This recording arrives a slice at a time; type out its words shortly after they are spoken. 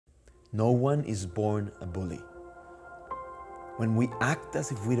No one is born a bully. When we act as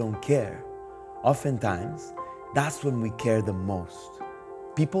if we don't care, oftentimes, that's when we care the most.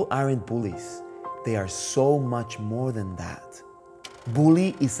 People aren't bullies. They are so much more than that.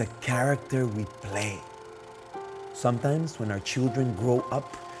 Bully is a character we play. Sometimes when our children grow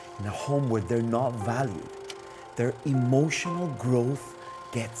up in a home where they're not valued, their emotional growth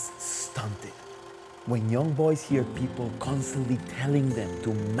gets stunted. When young boys hear people constantly telling them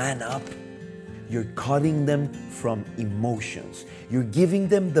to man up, you're cutting them from emotions. You're giving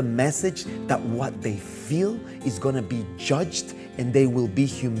them the message that what they feel is gonna be judged and they will be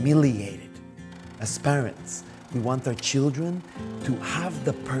humiliated. As parents, we want our children to have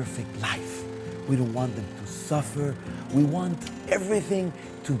the perfect life. We don't want them to suffer. We want everything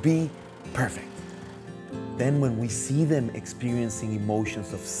to be perfect. Then when we see them experiencing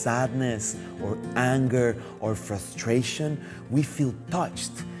emotions of sadness or anger or frustration, we feel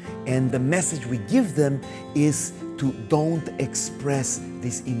touched. And the message we give them is to don't express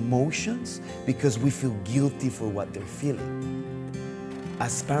these emotions because we feel guilty for what they're feeling.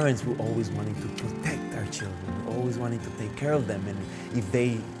 As parents, we're always wanting to protect our children. We're always wanting to take care of them. And if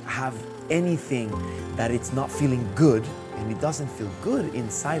they have anything that it's not feeling good, and it doesn't feel good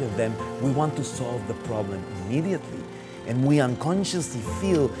inside of them, we want to solve the problem immediately. And we unconsciously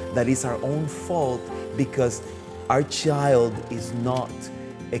feel that it's our own fault because our child is not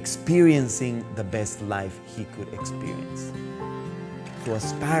experiencing the best life he could experience. So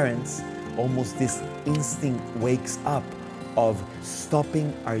as parents, almost this instinct wakes up of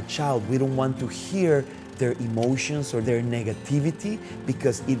stopping our child. We don't want to hear their emotions or their negativity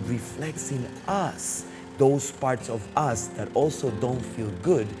because it reflects in us those parts of us that also don't feel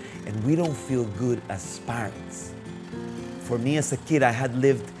good, and we don't feel good as parents. For me as a kid, I had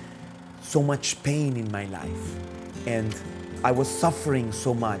lived so much pain in my life, and I was suffering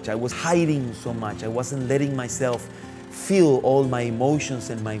so much. I was hiding so much. I wasn't letting myself feel all my emotions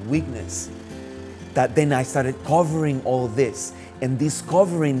and my weakness. That then I started covering all this, and this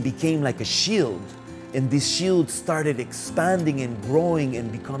covering became like a shield, and this shield started expanding and growing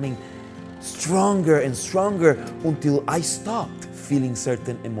and becoming stronger and stronger until I stopped feeling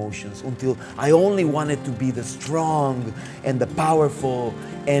certain emotions, until I only wanted to be the strong and the powerful.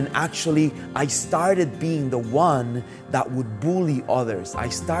 And actually, I started being the one that would bully others. I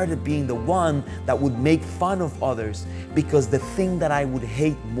started being the one that would make fun of others, because the thing that I would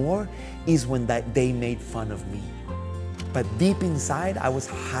hate more is when they made fun of me. But deep inside, I was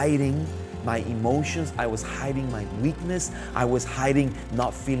hiding my emotions, I was hiding my weakness, I was hiding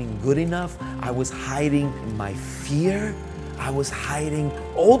not feeling good enough, I was hiding my fear, I was hiding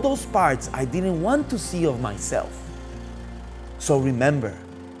all those parts I didn't want to see of myself. So remember,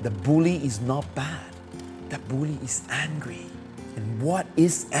 the bully is not bad. The bully is angry. And what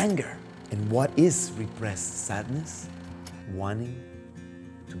is anger? And what is repressed sadness? Wanting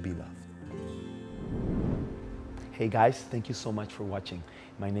to be loved. Hey guys, thank you so much for watching.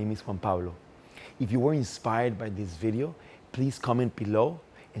 My name is Juan Pablo. If you were inspired by this video, please comment below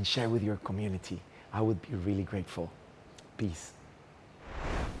and share with your community. I would be really grateful. Peace.